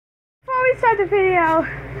we start the video,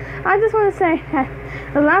 I just want to say that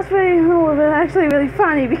the last video was actually really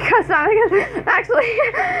funny because I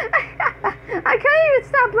can't even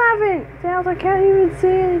stop laughing. Tails, I can't even see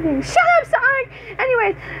anything. Shut up, Sonic!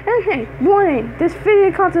 Anyways, okay, warning, this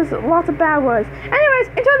video contains lots of bad words. Anyways,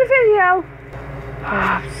 enjoy the video.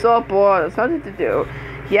 I'm so bored, there's nothing to do.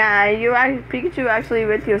 Yeah, Pikachu actually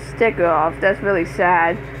ripped your sticker off. That's really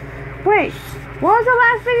sad. Wait, what was the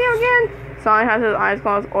last video again? Sonic has his eyes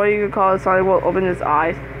closed, or you could call it Sonic will open his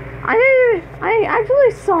eyes. I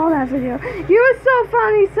actually saw that video. You were so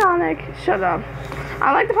funny, Sonic. Shut up.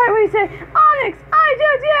 I like the part where you say, Onix, I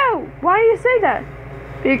do you. Why do you say that?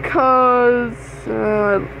 Because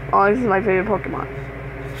Onix is my favorite Pokemon.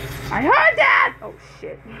 I heard that! Oh,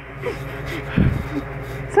 shit.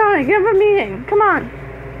 Sonic, you have a meeting. Come on.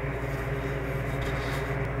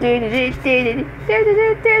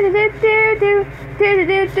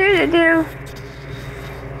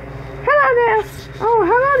 Hello there. Oh,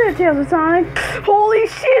 hello there, Tails and Sonic. Holy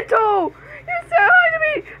shit, oh! You said hi to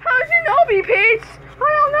me. How'd you know me, Peach? I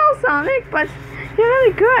don't know, Sonic, but you're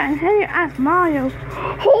really good. And then you asked Mario.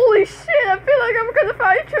 Holy shit, I feel like I'm gonna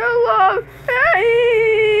find true love.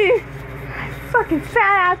 Hey! Fucking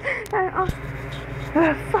fat ass.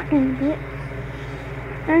 Fucking bitch.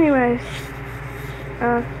 Anyways.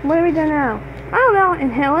 What do we do now? I don't know.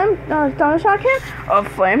 Inhale him? Thunder shock him? Or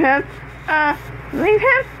flame him? Leave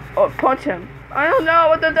him? Or punch him? I don't know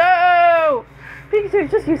what to do! Pikachu,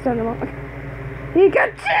 just use Thunderbolt. Okay.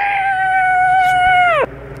 Pikachu!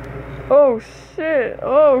 Oh shit.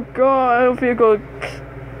 Oh god, I don't feel good.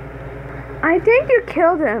 I think you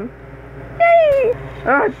killed him. Yay!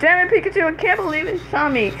 Oh damn it, Pikachu, I can't believe it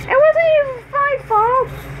shot me. It wasn't even my fault.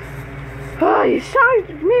 Oh, you shot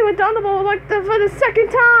me with Thunderbolt like for the second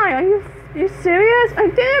time. Are you serious? I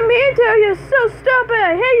didn't mean to. You're so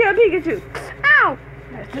stupid. Hey, you're Pikachu. Ow!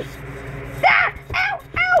 Ah! Ow!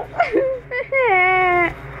 Ow!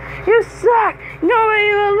 You suck. Nobody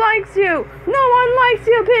even likes you. No one likes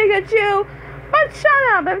you, Pikachu. But shut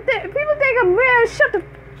up. If people think I'm weird, shut the.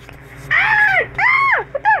 Ah! Ah!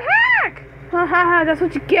 What the heck? Ha ha ha! That's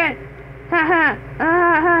what you get. Ha ha!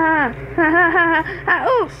 Ah ha ha! Ha ha ha! Ha!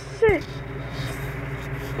 Oh shit!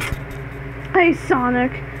 Hey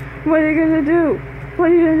Sonic, what are you gonna do? What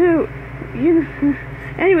are you gonna do?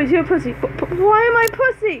 Anyways, you're a pussy. Why am I a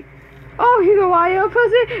pussy? Oh, you know why you're a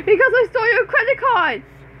pussy? Because I stole your credit card.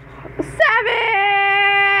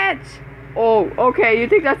 Savage! Oh, okay. You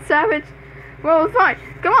think that's savage? Well, it's fine.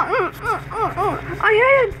 Come on. I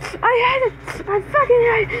hate it. I hate it. I fucking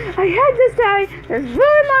hate it. I hate this day. It's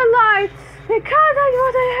ruined my life. Because I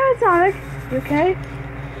what I heard, Sonic. You okay?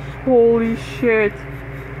 Holy shit.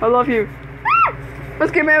 I love you.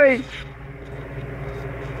 Let's get married.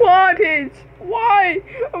 Why, Peach? Why?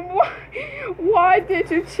 Why did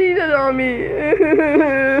you cheat on me?